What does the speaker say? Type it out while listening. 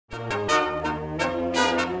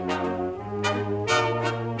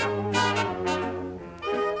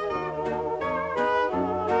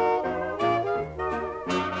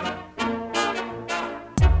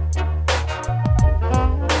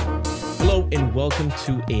and welcome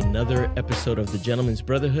to another episode of the Gentleman's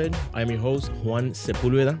Brotherhood. I'm your host, Juan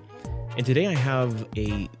Sepulveda, and today I have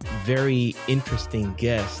a very interesting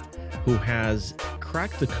guest who has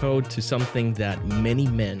cracked the code to something that many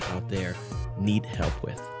men out there need help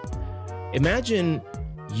with. Imagine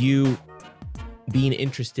you being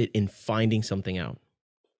interested in finding something out,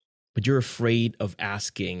 but you're afraid of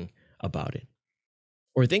asking about it.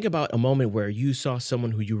 Or think about a moment where you saw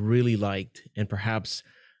someone who you really liked, and perhaps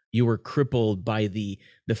you were crippled by the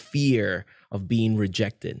fear of being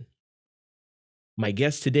rejected. My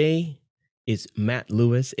guest today is Matt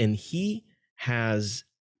Lewis, and he has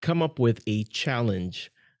come up with a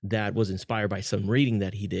challenge that was inspired by some reading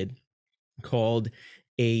that he did called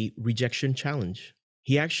a rejection challenge.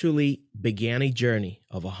 He actually began a journey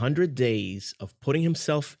of 100 days of putting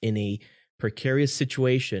himself in a precarious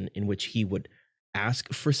situation in which he would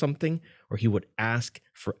ask for something or he would ask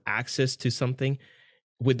for access to something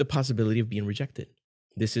with the possibility of being rejected.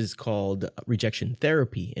 This is called rejection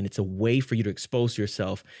therapy, and it's a way for you to expose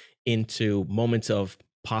yourself into moments of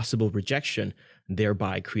possible rejection,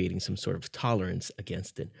 thereby creating some sort of tolerance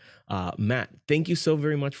against it. Matt, thank you so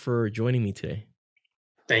very much for joining me today.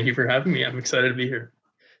 Thank you for having me. I'm excited to be here.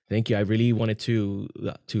 Thank you. I really wanted to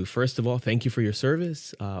first of all, thank you for your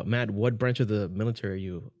service. Matt, what branch of the military are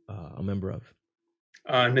you a member of?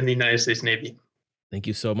 I'm in the United States Navy. Thank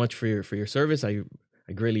you so much for your service. I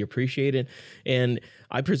greatly appreciate it. And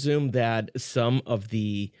I presume that some of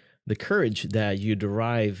the courage that you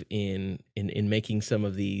derive in making some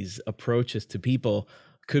of these approaches to people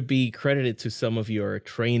could be credited to some of your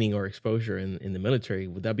training or exposure in the military.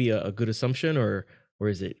 Would that be a good assumption, or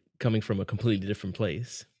is it coming from a completely different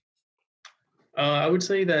place? I would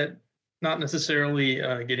say that not necessarily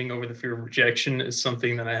getting over the fear of rejection is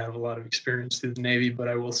something that I have a lot of experience through the Navy, but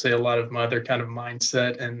I will say a lot of my other kind of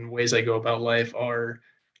mindset and ways I go about life are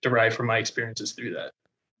derived from my experiences through that.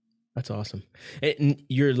 That's awesome. And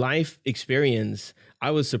your life experience,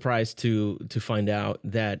 I was surprised to find out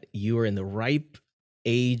that you are in the ripe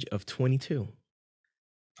age of 22.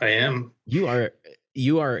 I am.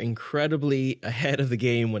 You are incredibly ahead of the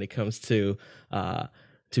game when it comes to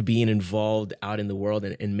being involved out in the world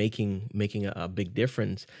and making a big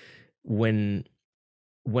difference. When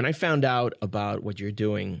I found out about what you're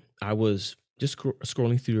doing, I was just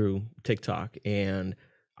scrolling through TikTok, and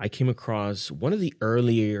I came across one of the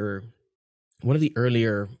earlier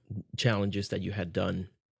challenges that you had done.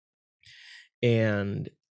 And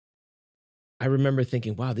I remember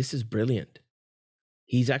thinking, wow, this is brilliant.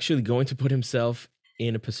 He's actually going to put himself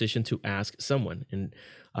in a position to ask someone. And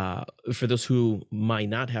for those who might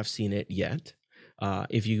not have seen it yet,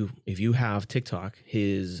 if you have TikTok,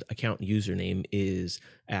 his account username is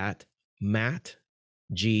at Matt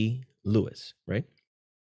G. Lewis, right?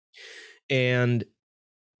 And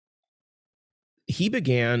he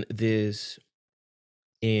began this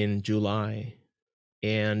in July.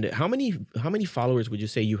 And how many followers would you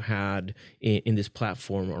say you had in this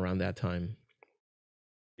platform around that time?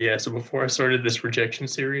 Yeah, so before I started this rejection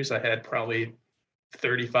series, I had probably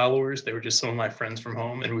 30 followers. They were just some of my friends from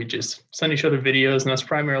home, and we just send each other videos, and that's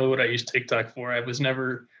primarily what I used TikTok for. I was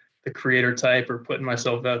never the creator type or putting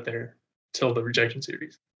myself out there till the rejection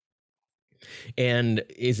series. And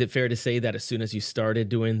is it fair to say that as soon as you started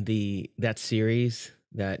doing that series,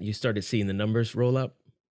 that you started seeing the numbers roll up?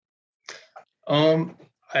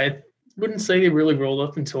 I wouldn't say they really rolled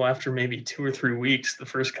up until after maybe 2 or 3 weeks. The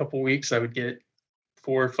first couple weeks, I would get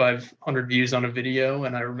 400 or 500 views on a video,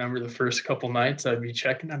 and I remember the first couple nights I'd be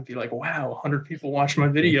checking, I'd be like, "Wow, 100 people watched my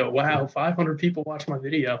video! Wow, 500 people watched my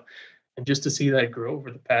video!" And just to see that grow over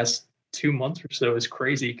the past 2 months or so is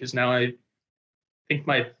crazy. Because now I think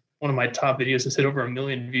my one of my top videos has hit over 1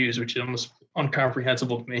 million views, which is almost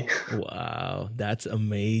incomprehensible to me. Wow, that's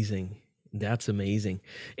amazing. That's amazing.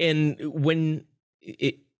 And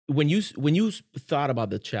when you thought about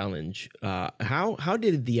the challenge, how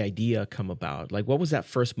did the idea come about? Like, what was that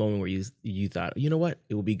first moment where you thought, you know what,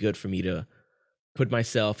 it would be good for me to put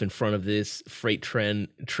myself in front of this freight train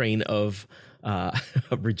of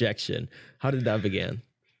of rejection? How did that begin?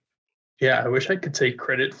 Yeah, I wish I could take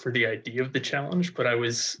credit for the idea of the challenge, but I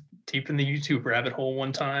was deep in the YouTube rabbit hole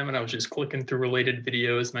one time and I was just clicking through related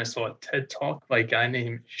videos and I saw a TED talk by a guy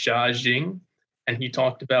named Jia Jing. And he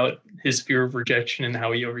talked about his fear of rejection and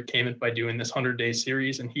how he overcame it by doing this 100-day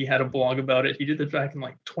series. And he had a blog about it. He did it back in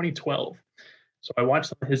like 2012. So I watched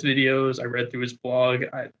some of his videos. I read through his blog.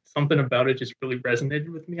 Something about it just really resonated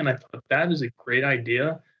with me. And I thought, that is a great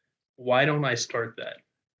idea. Why don't I start that?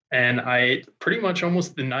 And I pretty much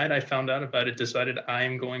almost the night I found out about it decided I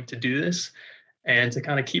am going to do this. And to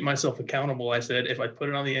kind of keep myself accountable, I said, if I put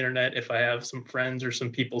it on the internet, if I have some friends or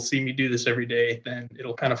some people see me do this every day, then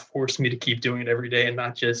it'll kind of force me to keep doing it every day and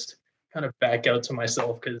not just kind of back out to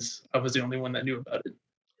myself because I was the only one that knew about it.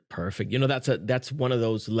 Perfect. That's one of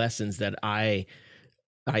those lessons that I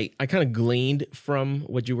kind of gleaned from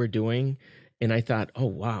what you were doing, and I thought, oh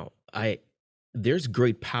wow, I there's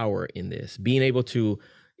great power in this. Being able to,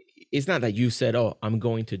 it's not that you said, oh, I'm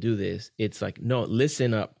going to do this. It's like, no,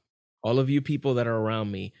 listen up, all of you people that are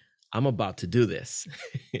around me, I'm about to do this.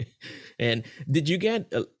 And did you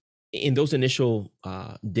get in those initial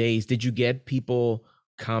days? Did you get people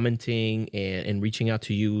commenting and reaching out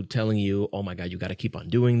to you, telling you, oh my God, you got to keep on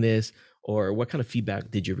doing this? Or what kind of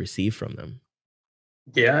feedback did you receive from them?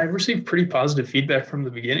 Yeah, I received pretty positive feedback from the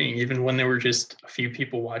beginning. Even when there were just a few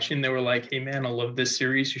people watching, they were like, "Hey, man, I love this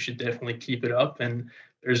series. You should definitely keep it up." And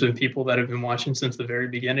there's been people that have been watching since the very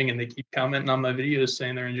beginning, and they keep commenting on my videos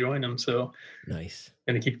saying they're enjoying them. So, Nice.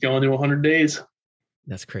 gonna keep going to 100 days. I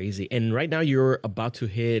That's crazy. And right now you're about to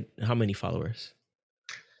hit how many followers?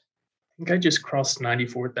 think I just crossed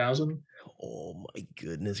 94,000. Oh my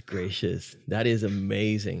goodness gracious. That is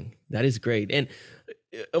amazing. That is great. And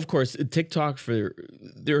of course, TikTok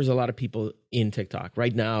there's a lot of people in TikTok.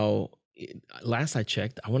 Right now, last I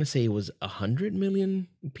checked, I want to say it was 100 million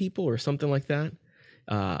people or something like that.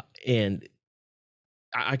 And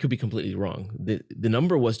I could be completely wrong. The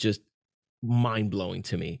number was just mind blowing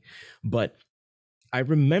to me. But I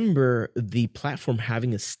remember the platform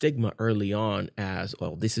having a stigma early on as,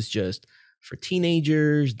 well, this is just for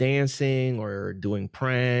teenagers dancing or doing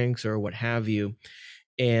pranks or what have you.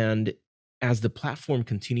 And as the platform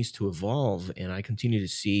continues to evolve and I continue to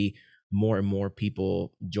see more and more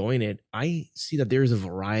people join it, I see that there's a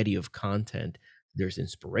variety of content. There's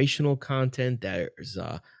inspirational content, there's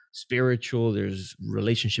spiritual, there's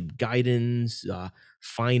relationship guidance,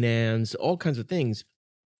 finance, all kinds of things.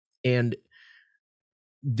 And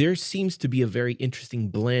there seems to be a very interesting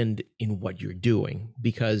blend in what you're doing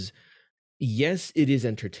because, yes, it is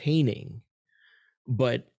entertaining,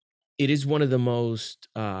 but it is one of the most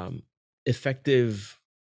effective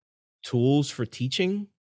tools for teaching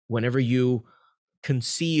whenever you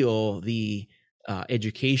conceal the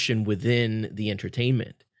education within the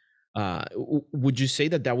entertainment. Would you say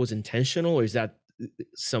that that was intentional, or is that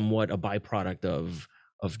somewhat a byproduct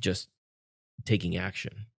of just taking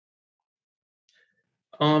action?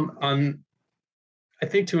 On I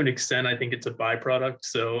think to an extent, I think it's a byproduct.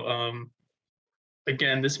 So,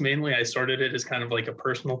 again, this mainly I started it as kind of like a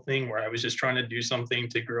personal thing where I was just trying to do something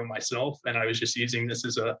to grow myself, and I was just using this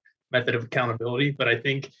as a method of accountability. But I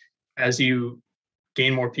think as you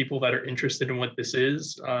gain more people that are interested in what this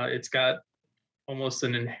is, it's got almost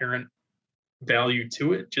an inherent value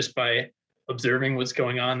to it just by observing what's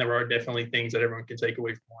going on. There are definitely things that everyone can take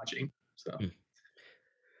away from watching. So, Mm.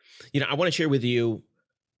 I want to share with you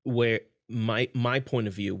where my point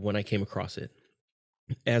of view when I came across it.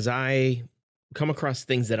 As I come across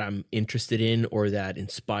things that I'm interested in or that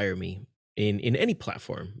inspire me in any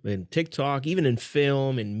platform, in TikTok, even in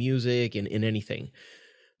film, in music, in anything,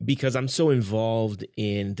 because I'm so involved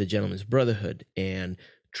in the Gentleman's Brotherhood and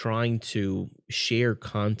trying to share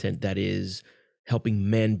content that is helping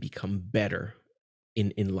men become better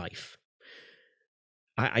in life.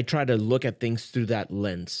 I try to look at things through that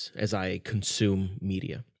lens as I consume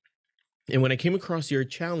media. And when I came across your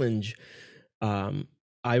challenge, um,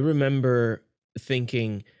 I remember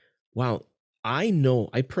thinking, wow,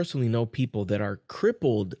 I personally know people that are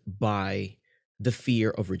crippled by the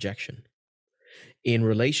fear of rejection in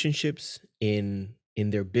relationships, in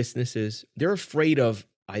their businesses. They're afraid of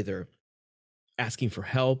either asking for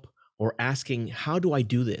help or asking, how do I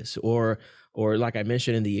do this? Or like I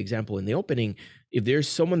mentioned in the example in the opening, if there's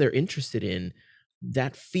someone they're interested in,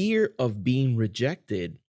 that fear of being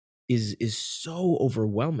rejected is so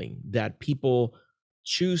overwhelming that people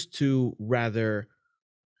choose to rather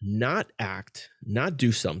not act, not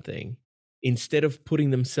do something, instead of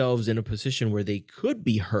putting themselves in a position where they could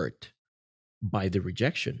be hurt by the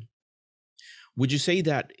rejection. Would you say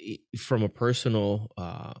that from a personal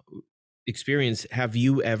experience, have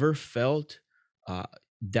you ever felt uh,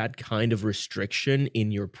 that kind of restriction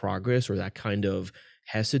in your progress or that kind of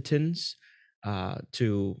hesitance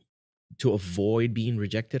to avoid being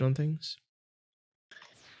rejected on things?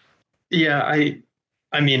 yeah,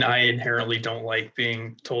 I mean, I inherently don't like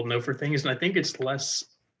being told no for things, and I think it's less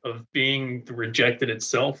of being rejected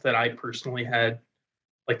itself that I personally had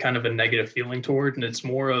like kind of a negative feeling toward, and it's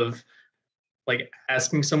more of like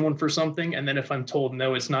asking someone for something, and then if I'm told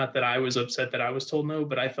no, it's not that I was upset that I was told no,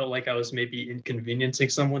 but I felt like I was maybe inconveniencing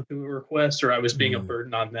someone through a request or I was being a Mm,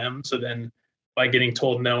 burden on them. So then by getting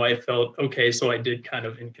told no, I felt okay, so I did kind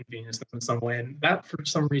of inconvenience them in some way. And that, for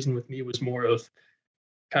some reason, with me was more of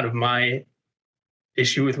kind of my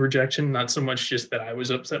issue with rejection, not so much just that I was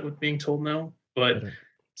upset with being told no, but Right.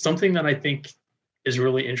 something that I think is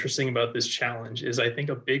really interesting about this challenge is I think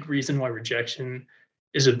a big reason why rejection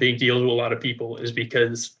is a big deal to a lot of people is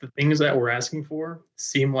because the things that we're asking for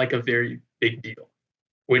seem like a very big deal,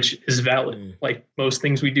 which is valid. Mm. Like most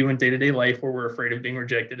things we do in day to day life where we're afraid of being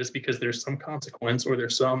rejected is because there's some consequence or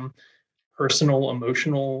there's some personal,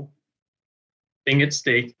 emotional thing at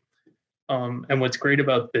stake. And what's great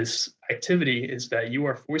about this activity is that you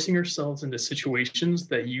are forcing yourselves into situations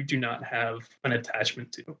that you do not have an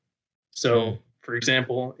attachment to. Mm. So, for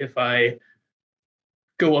example, if I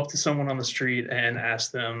go up to someone on the street and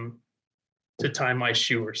ask them to tie my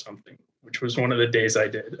shoe or something, which was one of the days I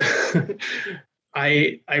did.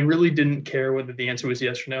 I really didn't care whether the answer was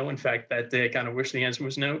yes or no. In fact, that day I kind of wish the answer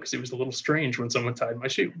was no because it was a little strange when someone tied my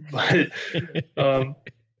shoe. But um,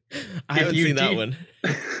 I if haven't you seen that one.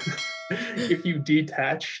 if you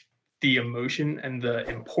detach the emotion and the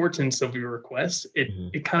importance of your request, it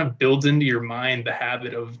Mhm. it kind of builds into your mind the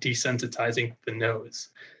habit of desensitizing the no's.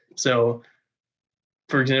 So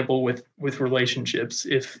for example, with relationships,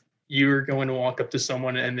 if you're going to walk up to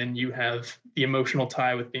someone and then you have the emotional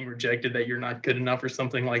tie with being rejected that you're not good enough or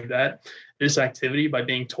something like that, this activity by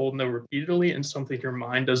being told no repeatedly and something your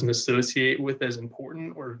mind doesn't associate with as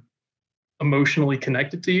important or emotionally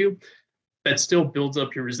connected to you, that still builds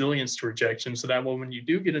up your resilience to rejection. So that way, when you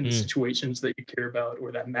do get into Mm. situations that you care about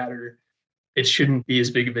or that matter, it shouldn't be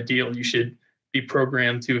as big of a deal. You should be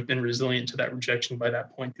programmed to have been resilient to that rejection by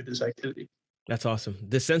that point through this activity. That's awesome.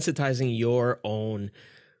 Desensitizing your own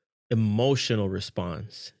emotional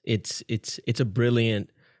response. It's a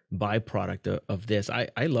brilliant byproduct of this.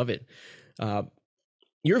 I love it. Uh,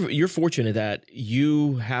 you're fortunate that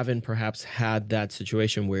you haven't perhaps had that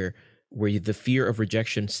situation where the fear of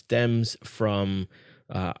rejection stems from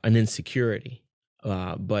an insecurity.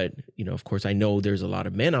 But of course, I know there's a lot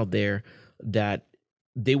of men out there that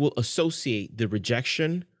they will associate the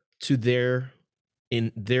rejection to their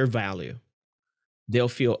value. They'll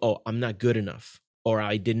feel, oh, I'm not good enough, or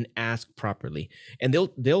I didn't ask properly, and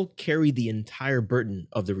they'll carry the entire burden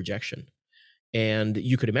of the rejection. And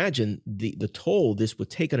you could imagine the toll this would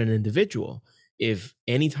take on an individual if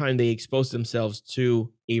anytime they expose themselves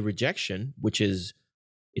to a rejection, which is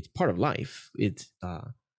it's part of life, it's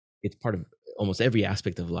part of almost every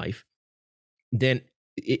aspect of life, then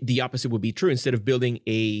the opposite would be true. Instead of building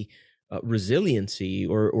a resiliency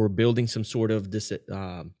or building some sort of this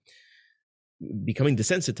becoming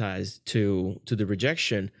desensitized to the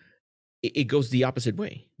rejection, it goes the opposite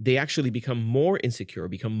way. They actually become more insecure,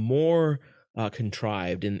 become more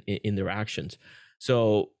contrived in their actions.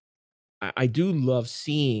 So I do love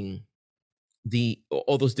seeing the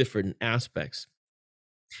all those different aspects.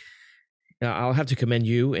 Now, I'll have to commend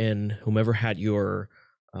you and whomever had your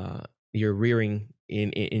rearing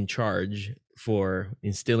in charge for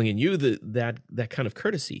instilling in you that kind of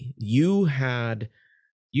courtesy. You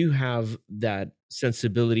have that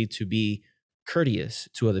sensibility to be courteous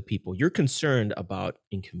to other people. You're concerned about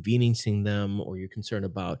inconveniencing them, or you're concerned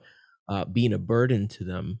about being a burden to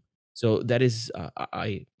them. So that is,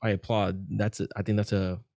 I applaud. I think that's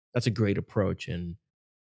a great approach, and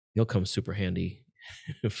it'll come super handy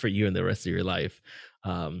for you and the rest of your life.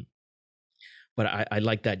 Um, but I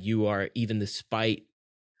like that you are, even despite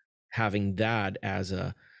having that as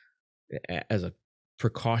a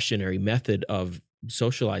precautionary method of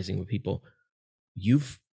socializing with people,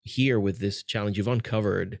 you've here with this challenge, you've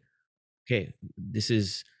uncovered, okay, this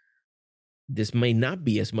may not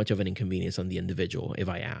be as much of an inconvenience on the individual if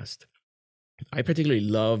I asked. I particularly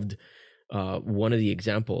loved one of the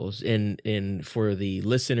examples, and for the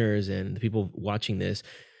listeners and the people watching this,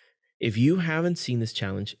 if you haven't seen this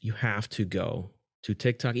challenge, you have to go to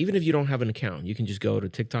TikTok. Even if you don't have an account, you can just go to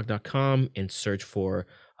tiktok.com and search for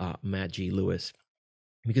Matt G. Lewis.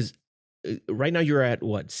 Because right now you're at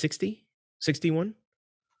what, 60, 61,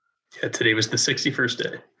 Yeah, today was the 61st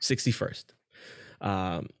day. 61st.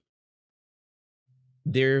 Um,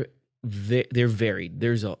 they're they're varied.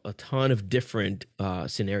 There's a ton of different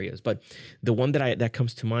scenarios, but the one that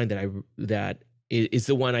comes to mind that is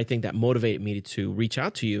the one I think that motivated me to reach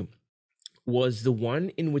out to you was the one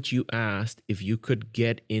in which you asked if you could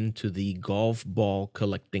get into the golf ball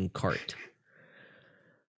collecting cart.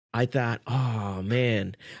 I thought, oh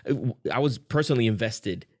man, I was personally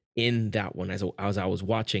invested in that one as I was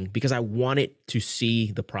watching because I wanted to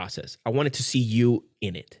see the process. I wanted to see you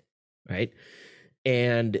in it, right?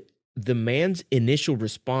 And the man's initial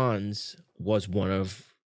response was one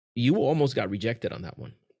of, you almost got rejected on that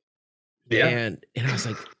one. Yeah. And I was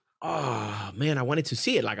like, oh man, I wanted to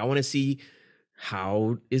see it. Like I want to see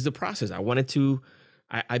how is the process.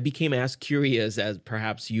 I became as curious as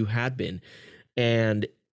perhaps you had been. And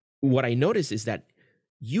what I noticed is that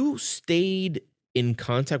you stayed in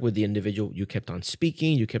contact with the individual. You kept on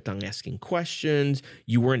speaking, you kept on asking questions,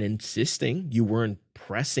 you weren't insisting, you weren't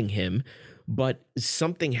pressing him, but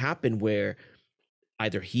something happened where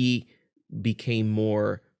either he became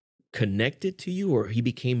more connected to you or he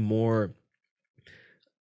became more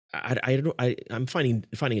I don't know. I'm finding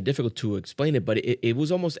it difficult to explain it, but it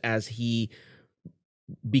was almost as he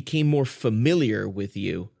became more familiar with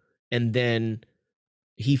you, and then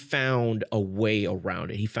he found a way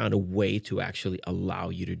around it. He found a way to actually allow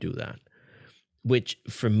you to do that. Which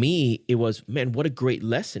for me, it was, man, what a great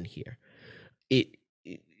lesson here. It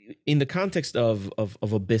in the context of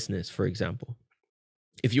a business, for example,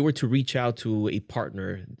 if you were to reach out to a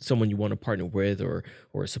partner, someone you want to partner with, or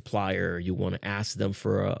a supplier, you want to ask them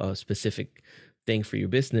for a specific thing for your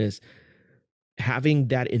business, having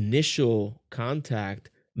that initial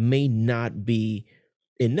contact may not be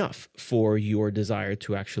enough for your desire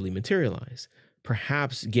to actually materialize.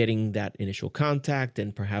 Perhaps getting that initial contact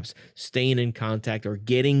and perhaps staying in contact or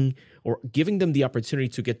getting or giving them the opportunity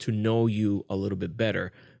to get to know you a little bit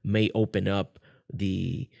better may open up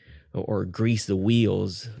the or grease the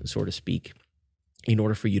wheels, so to speak, in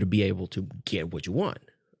order for you to be able to get what you want,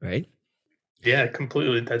 right? Yeah,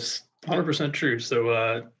 completely. That's 100% true.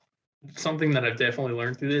 So, something that I've definitely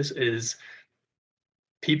learned through this is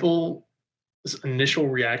people's initial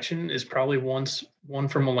reaction is probably one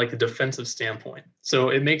from a, like a defensive standpoint. So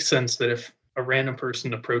it makes sense that if a random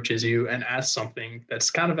person approaches you and asks something that's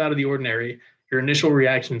kind of out of the ordinary, your initial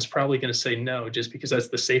reaction is probably going to say no, just because that's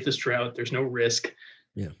the safest route. There's no risk.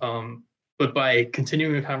 Yeah. But by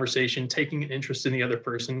continuing a conversation, taking an interest in the other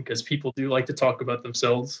person, because people do like to talk about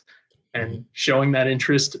themselves, Mm-hmm. and showing that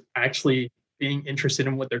interest, actually being interested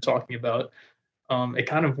in what they're talking about, it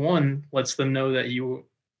kind of one lets them know that you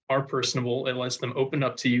are personable. It lets them open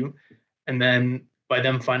up to you, and then by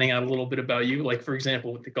them finding out a little bit about you, like for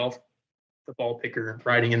example with the ball picker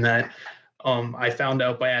riding in that, I found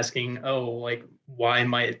out by asking, oh, like why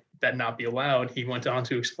might that not be allowed? He went on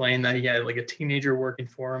to explain that he had like a teenager working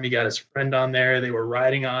for him. He got his friend on there. They were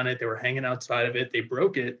riding on it. They were hanging outside of it. They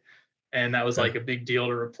broke it, and that was Okay. like a big deal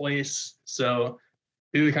to replace. So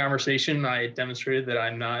through the conversation, I demonstrated that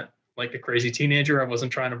I'm not like a crazy teenager. I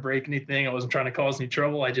wasn't trying to break anything. I wasn't trying to cause any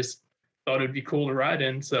trouble. I just thought it'd be cool to ride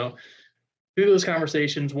in. So through those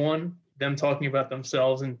conversations, one, them talking about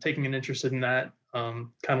themselves and taking an interest in that,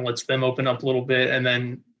 kind of lets them open up a little bit. And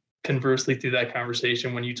then conversely, through that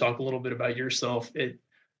conversation, when you talk a little bit about yourself, it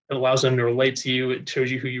allows them to relate to you. It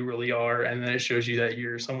shows you who you really are. And then it shows you that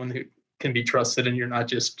you're someone who can be trusted and you're not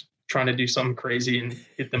just trying to do something crazy and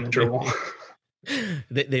get them in trouble.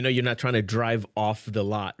 They know you're not trying to drive off the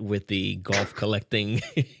lot with the golf collecting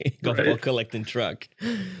golf ball Right. collecting truck.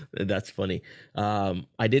 That's funny.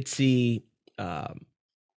 I did see.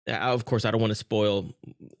 Of course, I don't want to spoil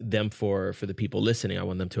them for the people listening. I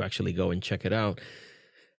want them to actually go and check it out.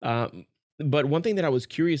 Um, but one thing that I was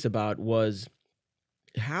curious about was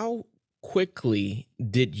how quickly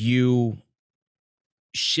did you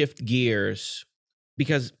shift gears?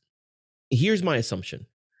 Because here's my assumption: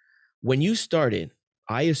 when you started,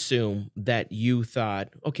 I assume that you thought,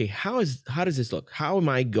 okay, how does this look? How am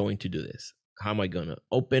I going to do this? How am I going to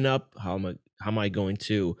open up? How am I going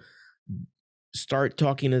to start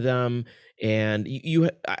talking to them? And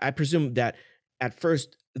I presume that at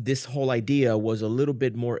first this whole idea was a little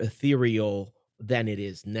bit more ethereal than it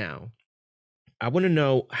is now. I want to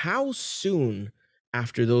know how soon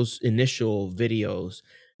after those initial videos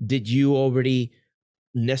did you already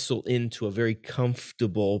nestle into a very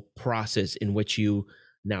comfortable process in which you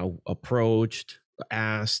now approached,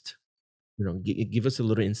 asked, give us a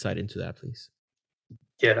little insight into that, please.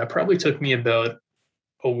 Yeah, that probably took me about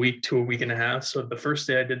a week to a week and a half. So the first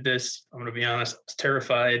day I did this, I'm going to be honest, I was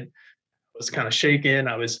terrified. I was kind of shaken.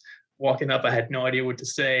 I was walking up. I had no idea what to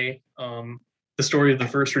say. The story of the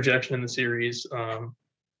first rejection in the series.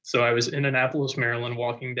 So I was in Annapolis, Maryland,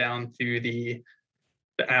 walking down through the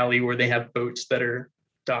alley where they have boats that are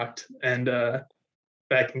docked. And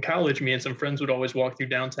back in college, me and some friends would always walk through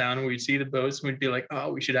downtown and we'd see the boats and we'd be like,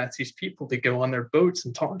 oh, we should ask these people to go on their boats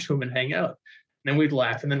and talk to them and hang out. And then we'd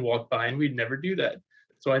laugh and then walk by and we'd never do that.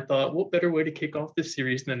 So I thought, what better way to kick off this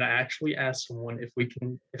series than to actually ask someone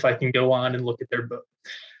if I can go on and look at their boat.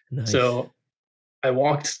 Nice. So I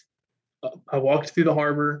walked through the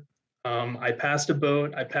harbor. I passed a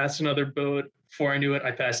boat. I passed another boat. Before I knew it,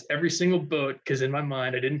 I passed every single boat because in my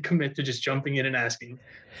mind, I didn't commit to just jumping in and asking.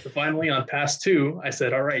 So finally, on pass two, I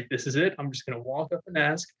said, "All right, this is it. I'm just going to walk up and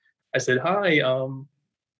ask." I said, "Hi,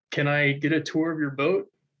 can I get a tour of your boat?"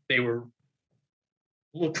 They were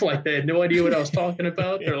looked like they had no idea what I was talking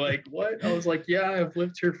about. They're like, "What?" I was like, "Yeah, I've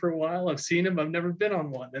lived here for a while. I've seen them. I've never been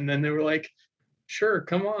on one." And then they were like, "Sure,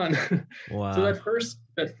 come on." So Wow. that first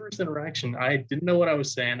interaction, I didn't know what I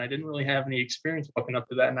was saying. I didn't really have any experience walking up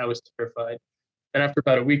to that, and I was terrified. And after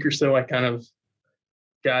about a week or so, I kind of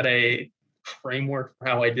got a framework for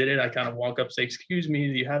how I did it. I kind of walk up, say, "Excuse me,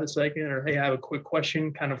 do you have a second?" Or, "Hey, I have a quick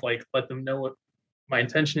question." Kind of like let them know what my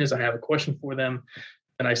intention is. I have a question for them,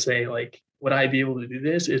 and I say, like, "Would I be able to do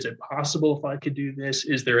this? Is it possible if I could do this?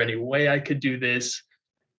 Is there any way I could do this?"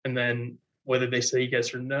 And then whether they say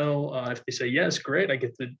yes or no, if they say yes, great, I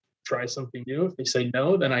get to try something new. If they say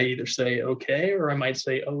no, then I either say okay, or I might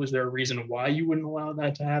say, "Oh, is there a reason why you wouldn't allow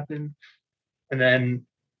that to happen?" And then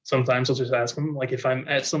sometimes I'll just ask them, like if I'm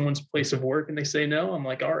at someone's place of work and they say no, I'm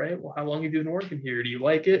like, "All right, well, how long have you been working here? Do you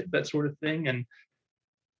like it?" That sort of thing. And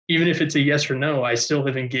even if it's a yes or no, I still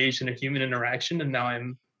have engaged in a human interaction. And now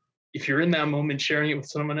if you're in that moment sharing it with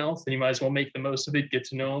someone else, then you might as well make the most of it, get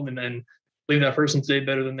to know them, and then leave that person's day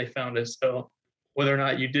better than they found it. So whether or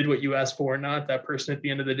not you did what you asked for or not, that person at the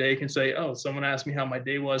end of the day can say, "Oh, someone asked me how my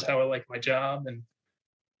day was, how I like my job." And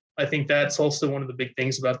I think that's also one of the big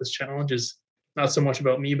things about this challenge is not so much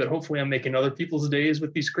about me, but hopefully I'm making other people's days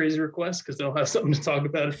with these crazy requests because they'll have something to talk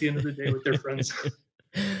about at the end of the day with their friends.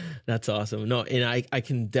 That's awesome. No, and I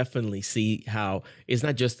can definitely see how it's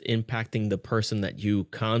not just impacting the person that you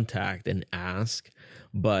contact and ask,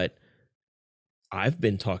 but I've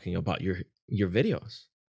been talking about your videos.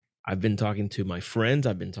 I've been talking to my friends,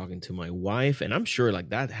 I've been talking to my wife, and I'm sure like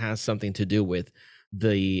that has something to do with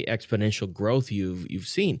the exponential growth you've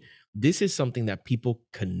seen. This is something that people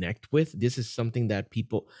connect with. This is something that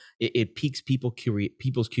it piques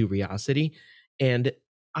people's curiosity, and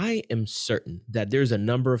I am certain that there's a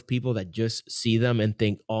number of people that just see them and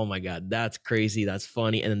think, "Oh my god, that's crazy, that's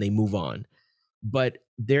funny," and then they move on. But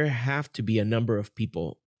there have to be a number of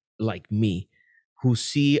people like me who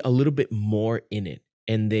see a little bit more in it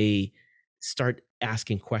and they start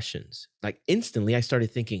asking questions. Like instantly I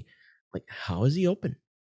started thinking like how is he open?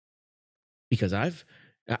 Because I've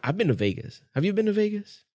been to Vegas. Have you been to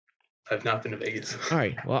Vegas? I've not been to Vegas. All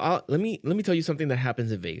right. Well, let me tell you something that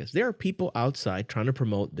happens in Vegas. There are people outside trying to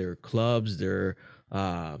promote their clubs, their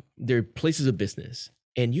places of business,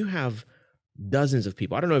 and you have dozens of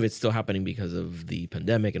people. I don't know if it's still happening because of the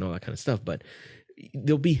pandemic and all that kind of stuff, but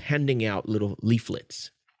they'll be handing out little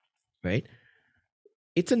leaflets, right?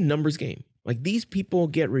 It's a numbers game. Like these people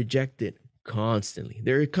get rejected constantly.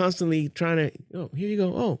 They're constantly trying to, oh, here you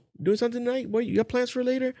go. Oh, doing something tonight? What you got plans for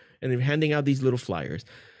later? And they're handing out these little flyers.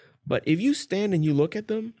 But if you stand and you look at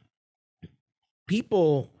them,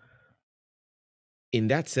 people in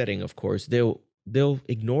that setting, of course, they'll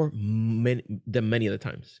ignore many of the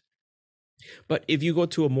times. But if you go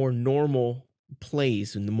to a more normal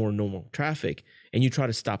place in the more normal traffic and you try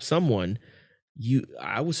to stop someone,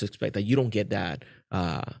 I would suspect that you don't get that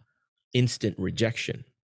instant rejection.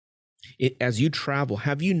 As you travel,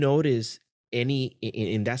 have you noticed any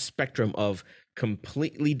in that spectrum of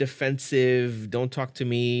completely defensive, don't talk to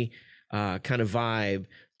me kind of vibe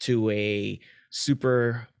to a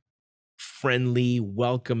super friendly,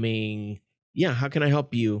 welcoming, yeah, how can I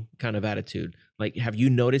help you kind of attitude? Like, have you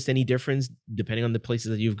noticed any difference depending on the places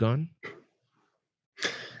that you've gone?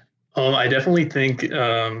 I definitely think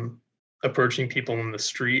approaching people in the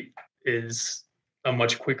street is a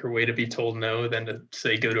much quicker way to be told no than to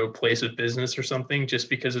say go to a place of business or something, just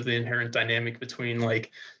because of the inherent dynamic between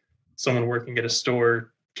like someone working at a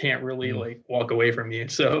store can't really Mm, like walk away from you.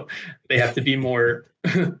 So they have to be more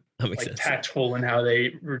that makes like sense. tactful in how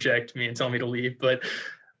they reject me and tell me to leave. But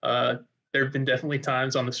uh, there have been definitely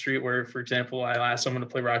times on the street where, for example, I ask someone to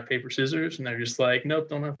play rock, paper, scissors, and they're just like, "Nope,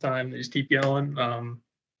 don't have time." They just keep yelling.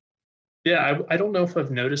 Yeah, I don't know if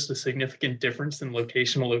I've noticed a significant difference in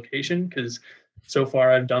location to location because so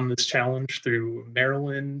far I've done this challenge through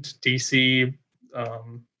Maryland, DC,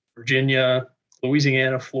 Virginia,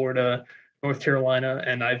 Louisiana, Florida, North Carolina,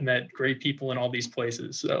 and I've met great people in all these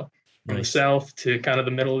places. So from the Nice. South to kind of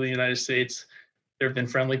the middle of the United States, there have been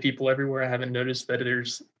friendly people everywhere. I haven't noticed that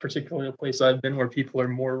there's particularly a place I've been where people are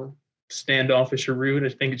more standoffish or rude. I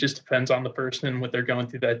think it just depends on the person and what they're going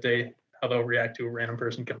through that day, how they'll react to a random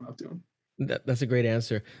person coming up to them. That's a great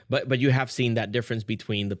answer. But you have seen that difference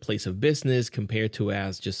between the place of business compared to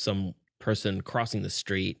as just some person crossing the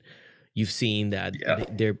street. You've seen that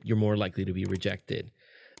Yeah. you're more likely to be rejected.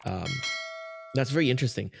 Um, that's very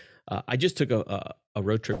interesting. I just took a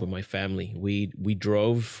road trip with my family. We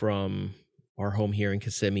drove from our home here in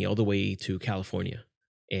Kissimmee all the way to California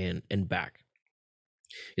and back.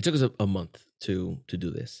 It took us a month to do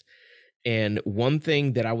this. And one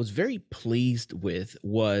thing that I was very pleased with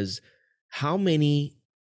was how many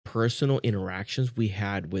personal interactions we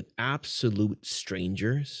had with absolute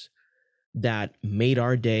strangers that made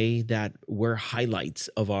our day, that were highlights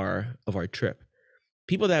of our trip.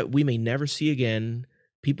 People that we may never see again,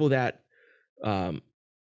 people that um,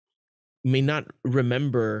 may not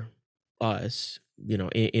remember us,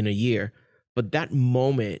 in a year, but that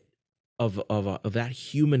moment of that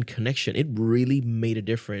human connection, it really made a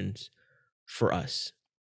difference for us.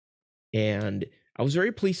 And I was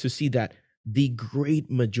very pleased to see that the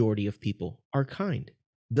great majority of people are kind.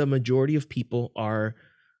 The majority of people are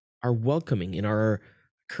welcoming and are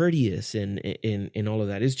courteous and in all of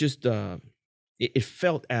that. It's just it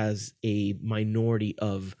felt as a minority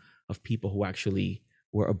of people who actually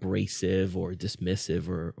were abrasive or dismissive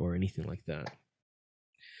or anything like that.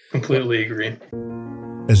 So Completely agree.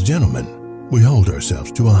 As gentlemen, we hold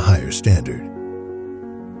ourselves to a higher standard.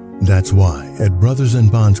 That's why at Brothers in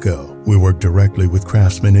Bonsco, we work directly with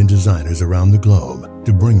craftsmen and designers around the globe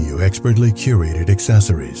to bring you expertly curated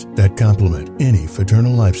accessories that complement any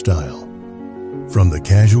fraternal lifestyle. From the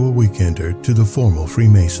casual weekender to the formal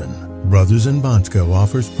Freemason, Brothers in Bonsco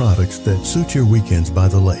offers products that suit your weekends by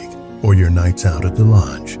the lake or your nights out at the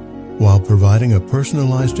lodge, while providing a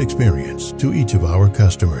personalized experience to each of our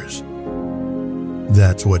customers.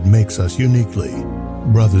 That's what makes us uniquely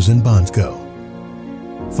Brothers in Bonsco.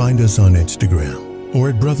 Find us on Instagram or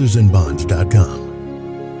at brothersinbonds.com.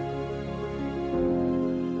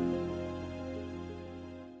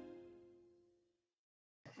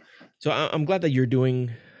 so I'm glad that you're doing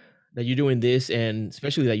this, and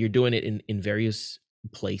especially that you're doing it in various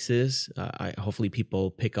places. I hopefully people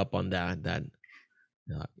pick up on that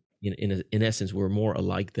uh, in essence we're more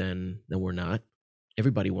alike than we're not.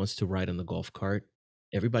 Everybody wants to ride on the golf cart.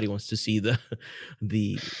 Everybody wants to see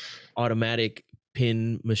the automatic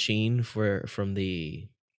pin machine from the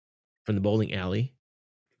bowling alley.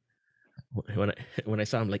 When I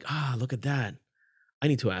saw him, like, look at that. I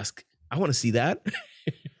need to ask. I want to see that.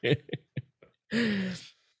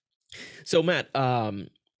 So Matt,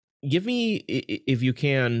 give me, if you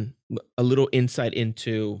can, a little insight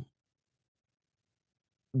into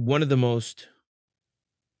one of the most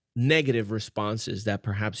negative responses that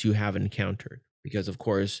perhaps you have encountered, because of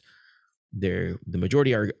course the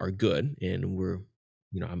majority are good, and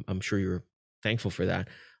I'm sure you're thankful for that.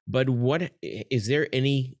 But what is there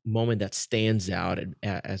any moment that stands out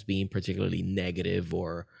as being particularly negative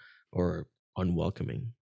or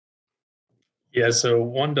unwelcoming? Yeah, so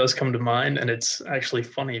one does come to mind, and it's actually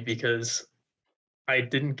funny because I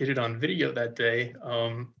didn't get it on video that day.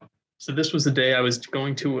 So this was the day I was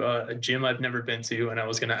going to a gym I've never been to, and I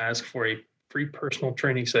was going to ask for a free personal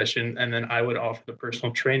training session, and then I would offer the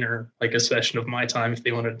personal trainer like a session of my time if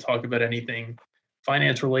they wanted to talk about anything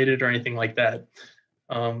finance related or anything like that.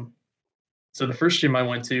 Um, so the first gym I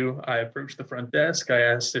went to, I approached the front desk. I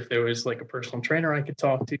asked if there was like a personal trainer I could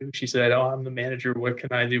talk to. She said, "Oh, I'm the manager. What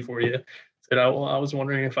can I do for you?" I said, "Oh, well, I was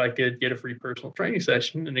wondering if I could get a free personal training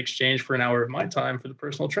session in exchange for an hour of my time for the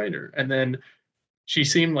personal trainer." And then she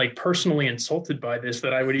seemed like personally insulted by this,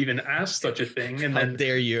 that I would even ask such a thing. And How then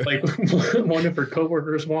dare you? like one of her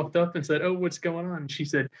coworkers walked up and said, "Oh, what's going on?" And she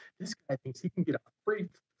said, "This guy thinks he can get a free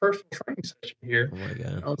personal training session here." Oh my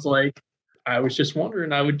god. I was like, I was just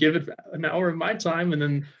wondering, I would give it an hour of my time. And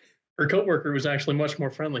then her coworker was actually much more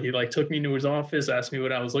friendly. He like took me into his office, asked me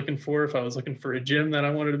what I was looking for, if I was looking for a gym that I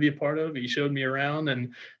wanted to be a part of. He showed me around,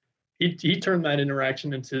 and he turned that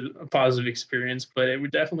interaction into a positive experience, but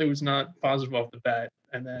definitely was not positive off the bat.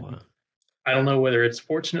 And then Wow. I don't know whether it's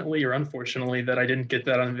fortunately or unfortunately that I didn't get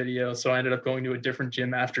that on video. So I ended up going to a different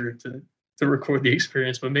gym after to record the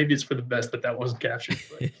experience, but maybe it's for the best that that wasn't captured.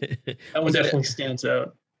 But that one was it definitely stands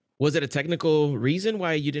out. was it a technical reason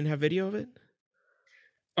why you didn't have video of it?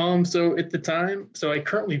 So at the time, so I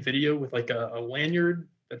currently video with like a lanyard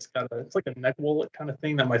that's got it's like a neck wallet kind of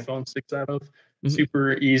thing that my phone sticks out of. Mhm.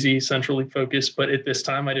 Super easy, centrally focused. But at this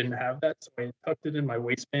time, I didn't have that, so I tucked it in my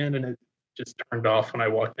waistband, and it just turned off when I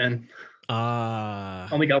walked in. Ah.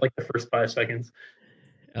 Only got like the first 5 seconds.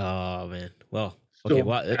 Oh man. Well, okay. Still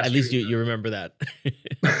Well, at least mastering you remember that.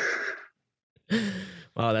 that.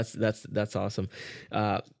 Wow, that's awesome.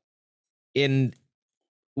 Uh, in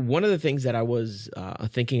one of the things that I was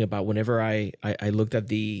thinking about whenever I looked at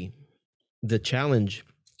the challenge,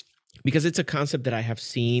 because it's a concept that I have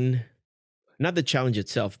seen, not the challenge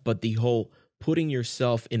itself, but the whole putting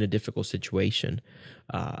yourself in a difficult situation.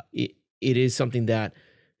 It is something that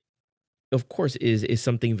of course, is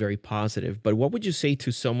something very positive. But what would you say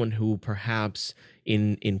to someone who perhaps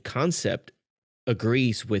in concept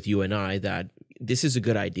agrees with you and I that this is a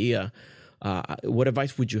good idea? What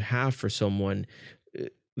advice would you have for someone uh,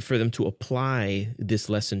 for them to apply this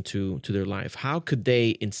lesson to their life? How could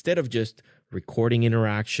they, instead of just recording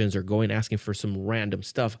interactions or going asking for some random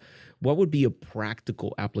stuff, what would be a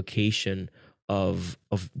practical application of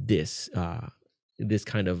this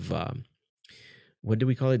kind of what do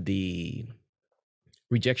we call it? The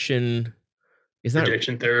rejection. It's not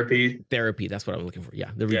Rejection therapy. therapy. That's what I'm looking for.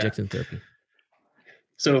 Yeah, the Yeah. rejection therapy.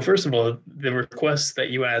 So first of all, the requests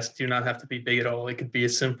that you ask do not have to be big at all. It could be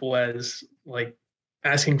as simple as like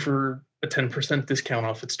asking for a 10% discount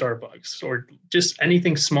off at Starbucks, or just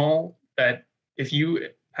anything small that if you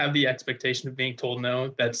have the expectation of being told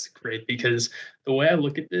no, that's great. Because the way I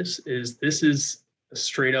look at this is a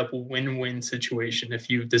straight up win-win situation if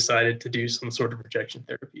you've decided to do some sort of rejection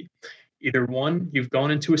therapy. Either one, you've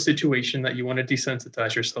gone into a situation that you want to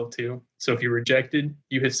desensitize yourself to. So if you're rejected,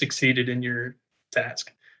 you have succeeded in your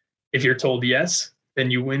task. If you're told yes, then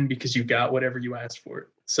you win because you got whatever you asked for.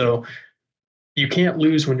 So you can't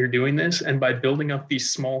lose when you're doing this. And by building up these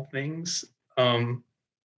small things,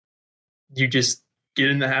 you just get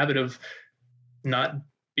in the habit of not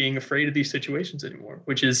being afraid of these situations anymore,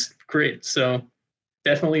 which is great. So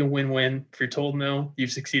definitely a win-win. If you're told no,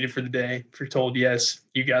 you've succeeded for the day. If you're told yes,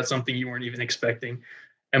 you got something you weren't even expecting.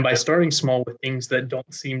 And by starting small with things that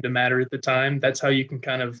don't seem to matter at the time, that's how you can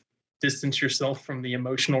kind of distance yourself from the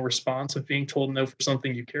emotional response of being told no for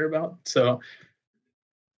something you care about. So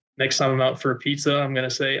next time I'm out for a pizza, I'm going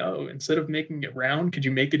to say, oh, instead of making it round, could you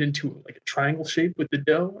make it into like a triangle shape with the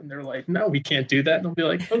dough? And they're like, no, we can't do that. And I'll be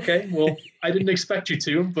like, okay, well, I didn't expect you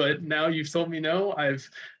to, but now you've told me no. I've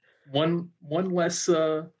one less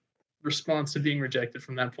response to being rejected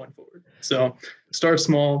from that point forward. So start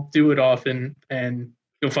small, do it often, and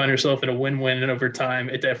you'll find yourself in a win-win. And over time,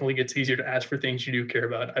 it definitely gets easier to ask for things you do care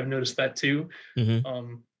about. I've noticed that too.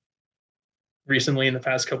 Mm-hmm. Recently, in the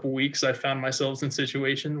past couple of weeks, I found myself in a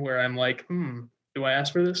situation where I'm like, do I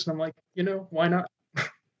ask for this? And I'm like, why not?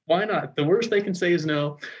 Why not? The worst they can say is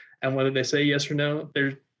no. And whether they say yes or no,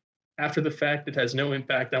 there's after the fact, it has no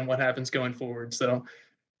impact on what happens going forward. So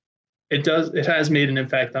it has made an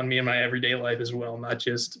impact on me in my everyday life as well, not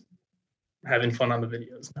just having fun on the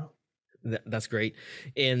videos. No. That's great.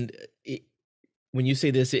 And when you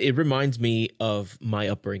say this, it reminds me of my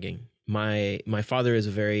upbringing. My father is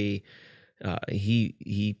a very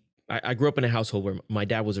I grew up in a household where my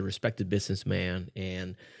dad was a respected businessman,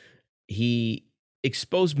 and he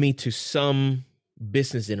exposed me to some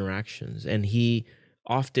business interactions, and he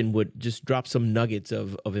often would just drop some nuggets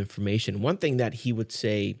of information. One thing that he would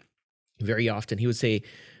say very often, he would say,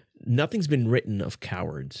 nothing's been written of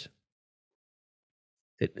cowards.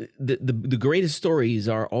 The greatest stories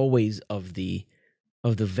are always of the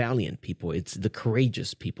valiant people. It's the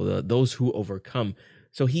courageous people, those who overcome.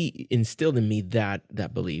 So he instilled in me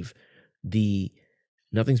that belief.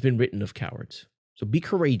 Nothing's been written of cowards. So be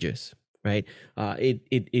courageous, right?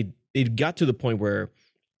 It got to the point where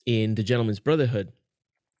in the Gentleman's Brotherhood,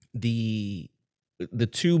 the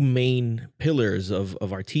two main pillars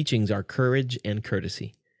of our teachings are courage and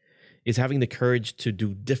courtesy. Is having the courage to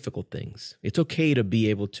do difficult things. It's okay to be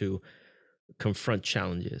able to confront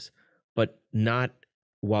challenges, but not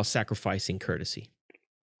while sacrificing courtesy.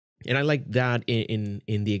 And I like that in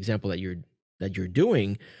the example that you're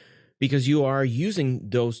doing, because you are using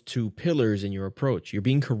those two pillars in your approach. You're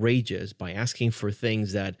being courageous by asking for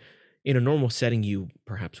things that in a normal setting you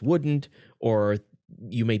perhaps wouldn't, or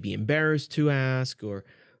you may be embarrassed to ask,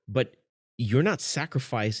 but you're not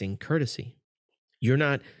sacrificing courtesy. You're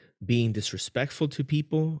not being disrespectful to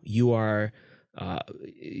people. You're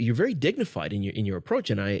very dignified in your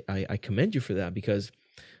approach, and I commend you for that, because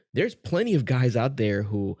there's plenty of guys out there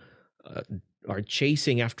who are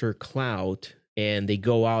chasing after clout, and they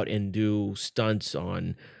go out and do stunts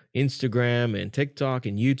on Instagram and TikTok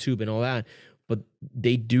and YouTube and all that, but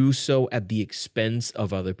they do so at the expense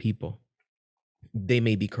of other people. They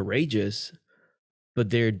may be courageous,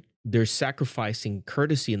 but they're sacrificing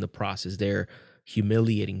courtesy in the process. They're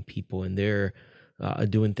humiliating people, and they're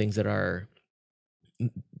doing things that are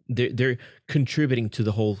they're contributing to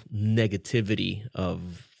the whole negativity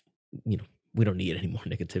of, we don't need any more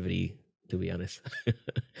negativity, to be honest.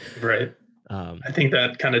 Right. I think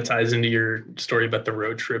that kind of ties into your story about the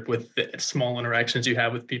road trip with the small interactions you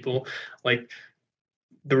have with people. Like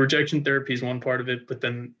the rejection therapy is one part of it, but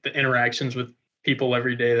then the interactions with people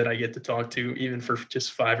every day that I get to talk to, even for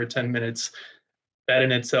just 5 or 10 minutes, that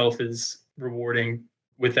in itself is rewarding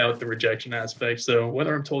without the rejection aspect. So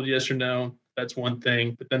whether I'm told yes or no, That's one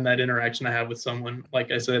thing. But then that interaction I have with someone,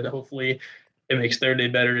 like I said, hopefully it makes their day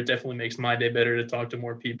better. It definitely makes my day better to talk to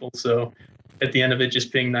more people. So at the end of it,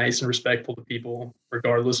 just being nice and respectful to people,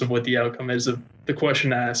 regardless of what the outcome is of the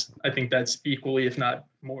question asked. I think that's equally, if not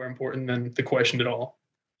more important than the question at all.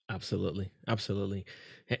 Absolutely, absolutely.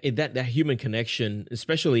 That human connection,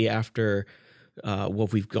 especially after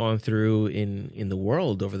what we've gone through in the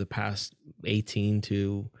world over the past 18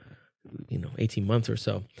 months or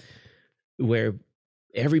so, where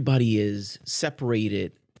everybody is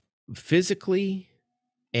separated physically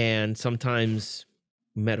and sometimes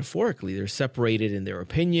metaphorically. They're separated in their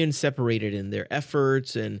opinions, separated in their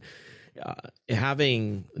efforts, and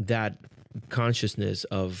having that consciousness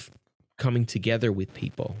of coming together with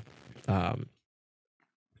people, um,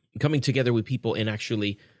 and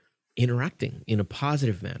actually interacting in a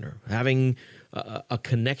positive manner, having a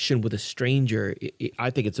connection with a stranger. I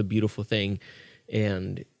think it's a beautiful thing.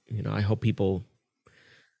 And, I hope people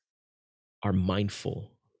are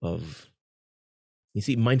mindful of,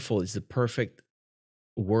 mindful is the perfect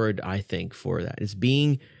word, I think, for that. It's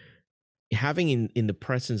having the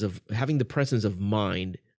presence of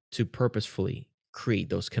mind to purposefully create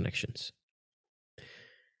those connections.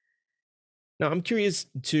 Now, I'm curious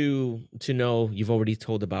to know, you've already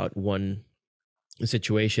told about one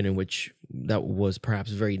situation in which that was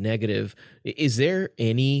perhaps very negative. Is there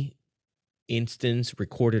any instance,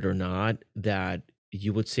 recorded or not, that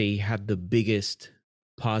you would say had the biggest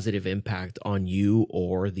positive impact on you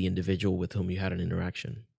or the individual with whom you had an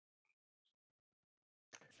interaction?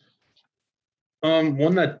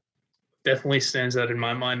 One that definitely stands out in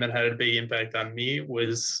my mind that had a big impact on me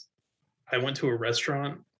was I went to a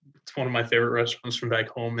restaurant. It's one of my favorite restaurants from back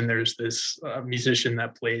home, and there's this musician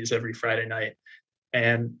that plays every Friday night.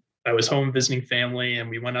 And I was home visiting family, and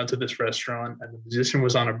we went out to this restaurant, and the musician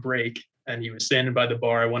was on a break, and he was standing by the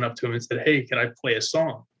bar. I went up to him and said, "Hey, can I play a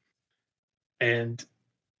song?" And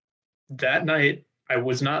that night, I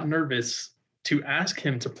was not nervous to ask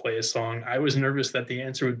him to play a song. I was nervous that the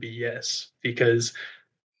answer would be yes, because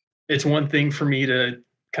it's one thing for me to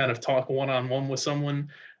kind of talk one-on-one with someone,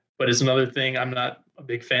 but it's another thing. I'm not a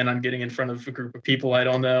big fan on getting in front of a group of people I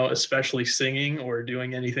don't know, especially singing or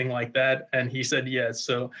doing anything like that. And he said yes.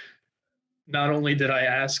 So not only did I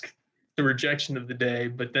ask the rejection of the day,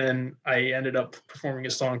 but then I ended up performing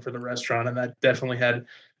a song for the restaurant, and that definitely had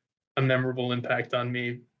a memorable impact on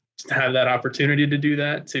me to have that opportunity to do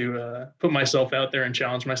that, to put myself out there and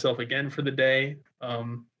challenge myself again for the day.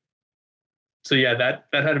 So yeah, that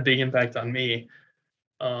had a big impact on me.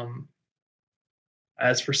 Um,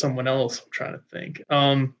 as for someone else, I'm trying to think.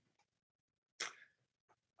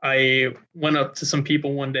 I went up to some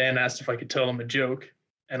people one day and asked if I could tell them a joke,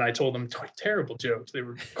 and I told them terrible jokes. They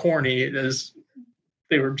were corny, as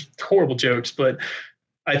they were horrible jokes. But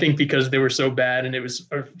I think because they were so bad, and it was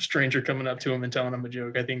a stranger coming up to them and telling them a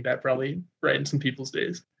joke, I think that probably brightened some people's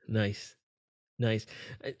days. Nice. Nice.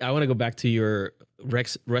 I want to go back to your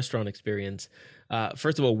restaurant experience.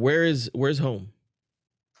 First of all, where's home?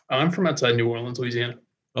 I'm from outside New Orleans, Louisiana.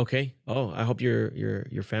 Okay. Oh, I hope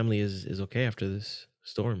your family is okay after this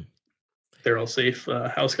storm. They're all safe.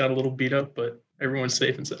 House got a little beat up, but everyone's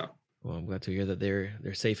safe and sound. Well, I'm glad to hear that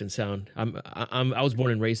they're safe and sound. I was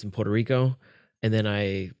born and raised in Puerto Rico, and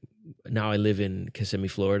then now I live in Kissimmee,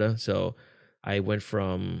 Florida. So I went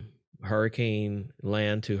from hurricane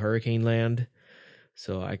land to hurricane land.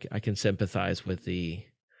 So I can sympathize with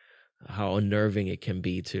how unnerving it can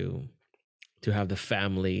be to have the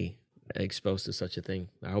family exposed to such a thing.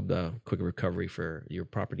 I hope the quick recovery for your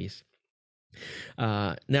properties.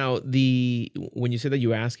 Now, when you said that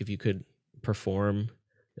you asked if you could perform,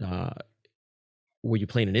 were you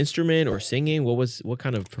playing an instrument or singing? What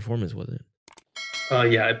kind of performance was it?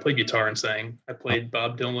 Yeah, I played guitar and sang. I played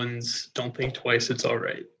Bob Dylan's "Don't Think Twice, It's All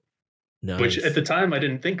Right," which at Nice. the time I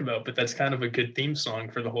didn't think about, but that's kind of a good theme song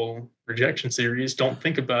for the whole Rejection series. Don't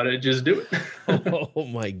think about it, just do it. Oh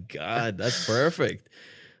my God, that's perfect.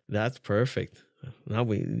 That's perfect. Now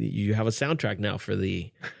you have a soundtrack now for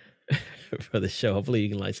the for the show. Hopefully you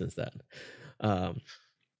can license that. Um,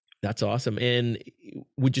 that's awesome. And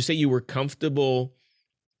would you say you were comfortable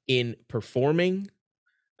in performing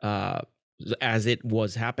uh, as it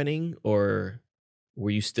was happening, or were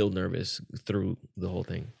you still nervous through the whole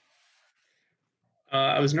thing?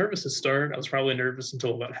 I was nervous to start. I was probably nervous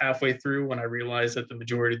until about halfway through, when I realized that the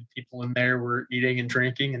majority of the people in there were eating and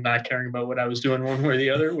drinking and not caring about what I was doing one way or the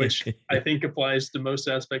other, which I think applies to most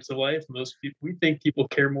aspects of life. Most people, we think people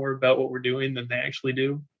care more about what we're doing than they actually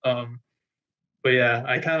do. But yeah,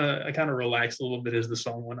 I kind of relaxed a little bit as the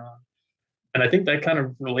song went on. And I think that kind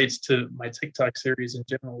of relates to my TikTok series in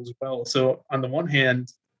general as well. So on the one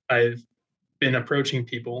hand, I've been approaching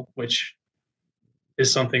people, which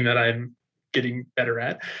is something that I'm getting better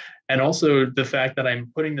at. And also the fact that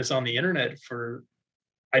I'm putting this on the internet for,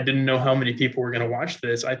 I didn't know how many people were going to watch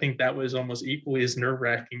this. I think that was almost equally as nerve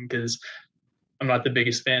wracking because I'm not the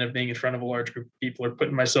biggest fan of being in front of a large group of people or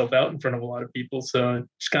putting myself out in front of a lot of people. So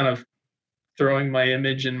just kind of throwing my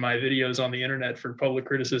image and my videos on the internet for public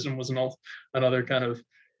criticism was another kind of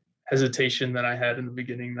hesitation that I had in the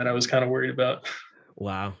beginning that I was kind of worried about.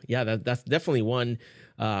 Wow. Yeah, that's definitely one.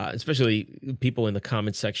 Especially people in the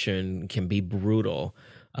comment section can be brutal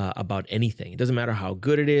about anything. It doesn't matter how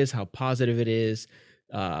good it is, how positive it is.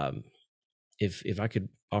 Um, if I could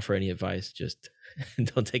offer any advice, just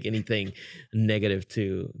don't take anything negative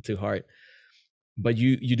to heart. But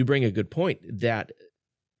you do bring a good point that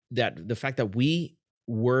the fact that we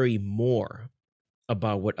worry more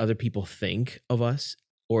about what other people think of us,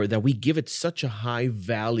 or that we give it such a high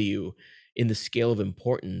value in the scale of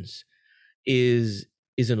importance, is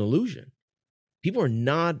an illusion. People are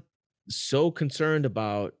not so concerned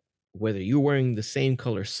about whether you're wearing the same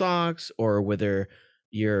color socks or whether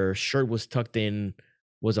your shirt was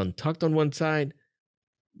untucked on one side.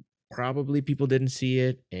 Probably people didn't see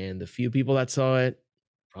it, and the few people that saw it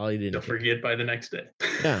probably didn't To care. forget by the next day.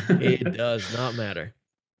 Yeah, it does not matter.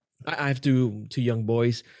 I have two young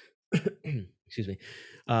boys, excuse me,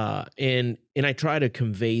 and I try to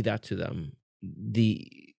convey that to them.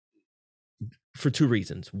 For two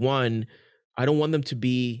reasons. One, I don't want them to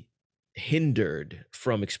be hindered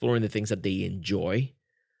from exploring the things that they enjoy.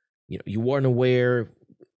 You want to wear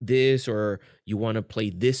this, or you want to play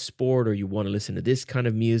this sport, or you want to listen to this kind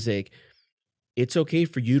of music. It's okay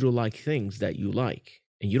for you to like things that you like,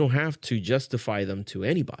 and you don't have to justify them to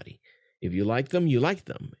anybody. If you like them, you like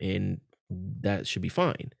them, and that should be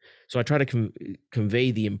fine. So I try to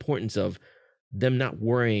convey the importance of them not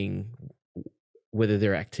worrying whether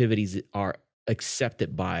their activities are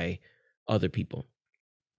accepted by other people.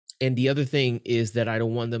 And the other thing is that I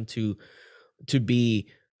don't want them to be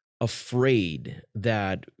afraid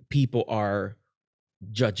that people are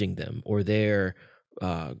judging them, or they're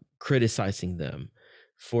criticizing them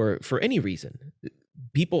for any reason.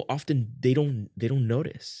 People often they don't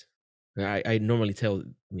notice. I normally tell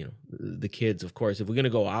the kids, of course, if we're gonna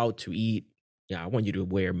go out to eat, yeah, I want you to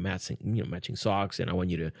wear matching socks, and I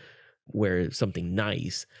want you to wear something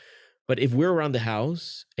nice. But if we're around the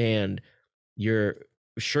house and your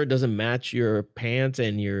shirt doesn't match your pants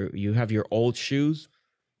and you have your old shoes,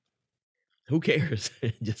 who cares?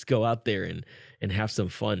 Just go out there and have some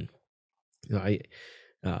fun. I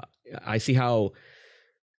uh, I see how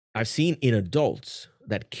I've seen in adults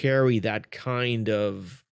that carry that kind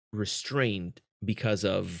of restraint because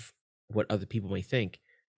of what other people may think.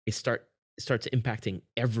 It starts impacting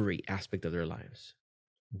every aspect of their lives,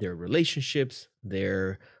 their relationships,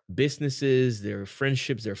 their businesses, their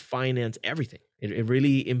friendships, their finance, everything. It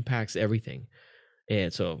really impacts everything.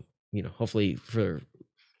 And so, hopefully for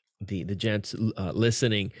the gents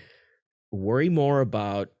listening, worry more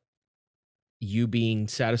about you being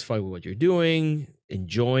satisfied with what you're doing,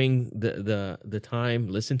 enjoying the time,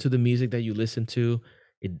 listen to the music that you listen to.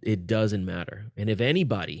 It doesn't matter. And if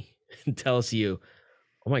anybody tells you,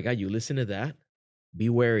 "Oh my God, you listen to that," be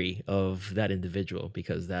wary of that individual,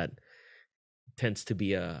 because that tends to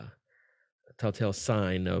be a telltale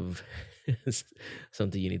sign of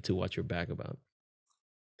something you need to watch your back about.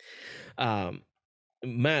 Um,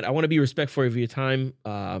 Matt, I want to be respectful of your time.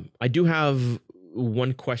 I do have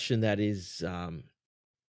one question that is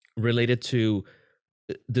related to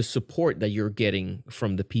the support that you're getting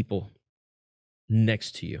from the people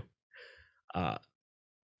next to you. Uh,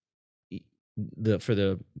 for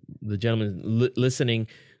the gentlemen listening,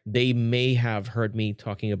 they may have heard me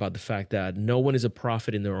talking about the fact that no one is a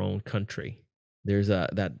prophet in their own country. There's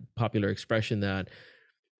that popular expression that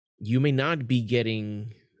you may not be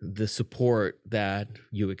getting the support that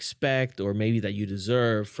you expect, or maybe that you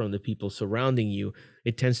deserve, from the people surrounding you.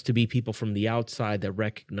 It tends to be people from the outside that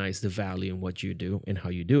recognize the value in what you do and how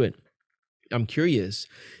you do it. I'm curious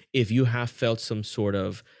if you have felt some sort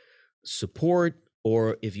of support,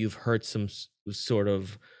 or if you've heard some sort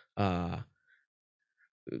of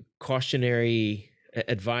cautionary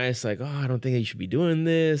advice, like, "Oh, I don't think you should be doing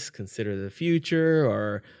this, consider the future,"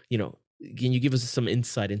 or, can you give us some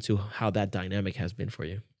insight into how that dynamic has been for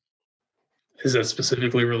you? Is that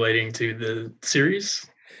specifically relating to the series?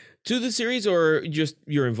 To the series, or just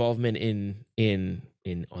your involvement in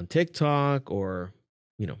on TikTok, or,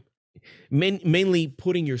 you know, mainly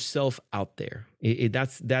putting yourself out there.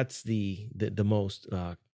 That's the most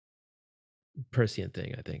prescient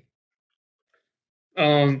thing, I think.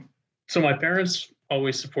 Um, so my parents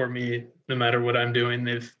always support me no matter what I'm doing.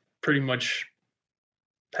 They've pretty much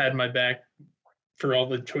had my back for all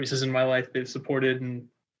the choices in my life. They've supported and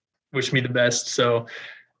wished me the best. So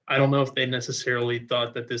I don't know if they necessarily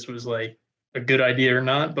thought that this was like a good idea or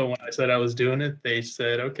not, but when I said I was doing it, they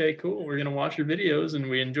said, okay, cool, we're gonna watch your videos and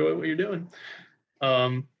we enjoy what you're doing.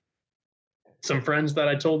 Some friends that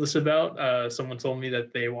I told this about, someone told me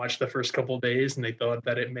that they watched the first couple of days and they thought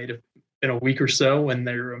that it may have been a week or so, and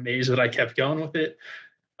they're amazed that I kept going with it.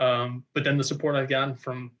 But then the support I've gotten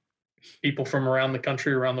from people from around the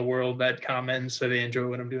country, around the world that comment and say they enjoy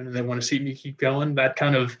what I'm doing and they want to see me keep going, that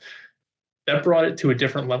brought it to a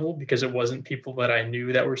different level, because it wasn't people that I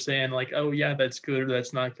knew that were saying like, oh yeah, that's good or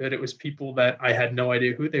that's not good. It was people that I had no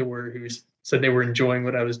idea who they were, who said they were enjoying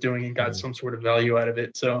what I was doing and got some sort of value out of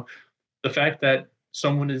it. So the fact that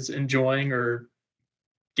someone is enjoying or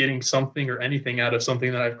getting something or anything out of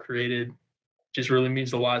something that I've created just really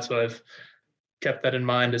means a lot. So I've kept that in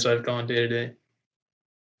mind as I've gone day to day.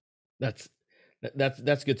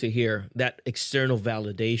 That's good to hear. That external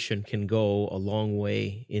validation can go a long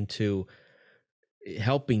way into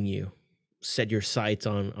helping you set your sights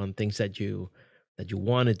on things that you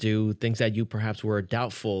want to do, things that you perhaps were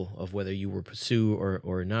doubtful of whether you were pursue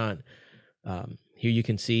or not. Here you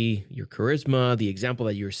can see your charisma, the example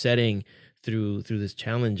that you're setting through this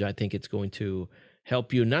challenge. I think it's going to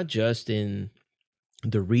help you not just in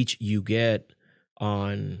the reach you get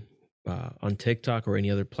on TikTok or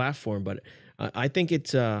any other platform, but I think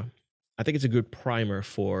it's a good primer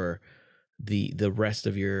for the rest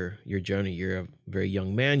of your journey. You're a very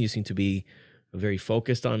young man. You seem to be very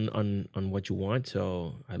focused on what you want.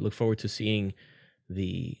 So I look forward to seeing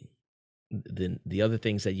the other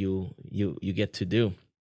things that you get to do.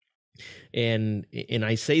 And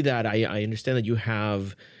I say that I understand that you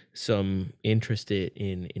have some interest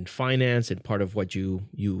in finance, and part of what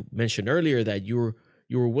you mentioned earlier, that you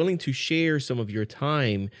were willing to share some of your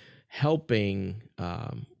time helping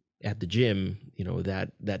at the gym,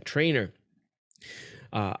 that trainer.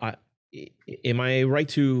 Am I right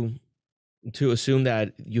to assume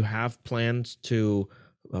that you have plans to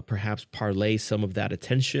perhaps parlay some of that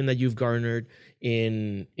attention that you've garnered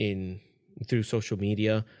in through social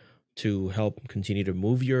media to help continue to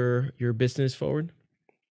move your business forward?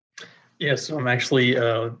 Yeah, so I'm actually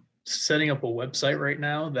setting up a website right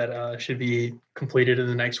now that should be completed in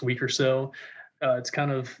the next week or so. It's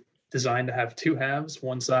kind of designed to have two halves.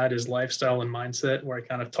 One side is lifestyle and mindset, where I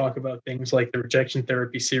kind of talk about things like the rejection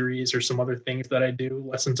therapy series or some other things that I do,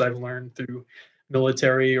 lessons I've learned through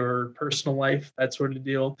military or personal life, that sort of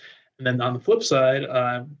deal. And then on the flip side,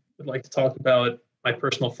 I would like to talk about my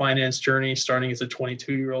personal finance journey, starting as a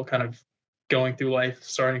 22-year-old, kind of going through life,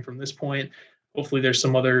 starting from this point. Hopefully there's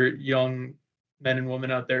some other young men and women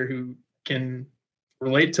out there who can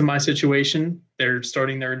relate to my situation. They're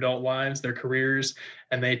starting their adult lives, their careers,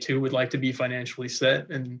 and they too would like to be financially set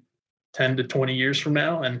in 10 to 20 years from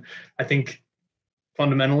now. And I think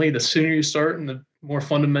fundamentally, the sooner you start and the more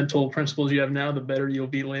fundamental principles you have now, the better you'll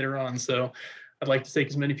be later on. So I'd like to take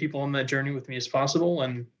as many people on that journey with me as possible.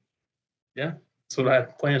 And yeah, that's what I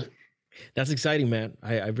have planned. That's exciting, man.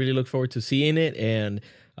 I really look forward to seeing it. And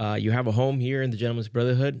you have a home here in the Gentleman's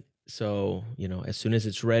Brotherhood. So, as soon as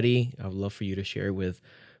it's ready, I would love for you to share with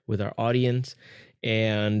our audience.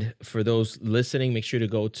 And for those listening, make sure to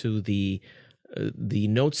go to the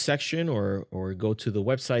notes section or go to the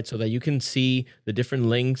website so that you can see the different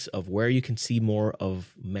links of where you can see more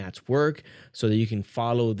of Matt's work, so that you can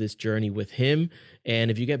follow this journey with him. And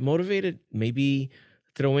if you get motivated, maybe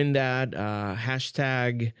throw in that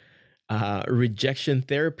hashtag rejection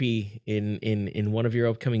therapy in one of your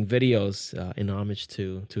upcoming videos in homage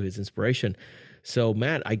to his inspiration. So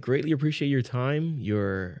Matt, I greatly appreciate your time.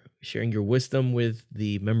 You're sharing your wisdom with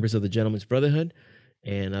the members of the Gentleman's Brotherhood,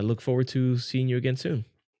 and I look forward to seeing you again soon.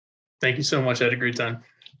 Thank you so much. I had a great time.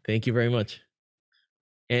 Thank you very much.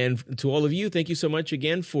 And to all of you, thank you so much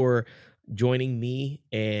again for joining me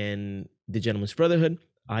and the Gentleman's Brotherhood.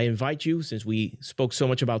 I invite you, since we spoke so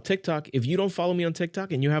much about TikTok, if you don't follow me on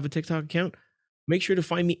TikTok and you have a TikTok account, make sure to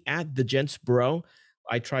find me at the Gents Bro.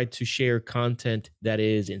 I try to share content that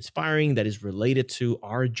is inspiring, that is related to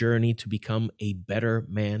our journey to become a better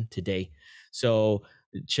man today. So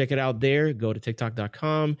check it out there. Go to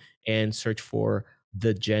TikTok.com and search for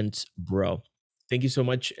the Gents Bro. Thank you so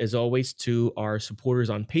much, as always, to our supporters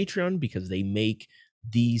on Patreon, because they make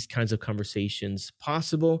these kinds of conversations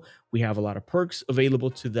possible. We have a lot of perks available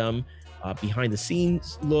to them, behind the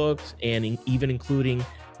scenes looks, and even including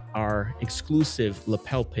our exclusive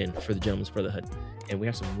lapel pin for the Gentleman's Brotherhood. And we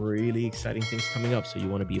have some really exciting things coming up, so you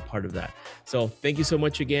want to be a part of that. So thank you so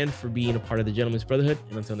much again for being a part of the Gentleman's Brotherhood.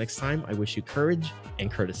 And until next time, I wish you courage and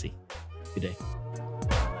courtesy. Good day.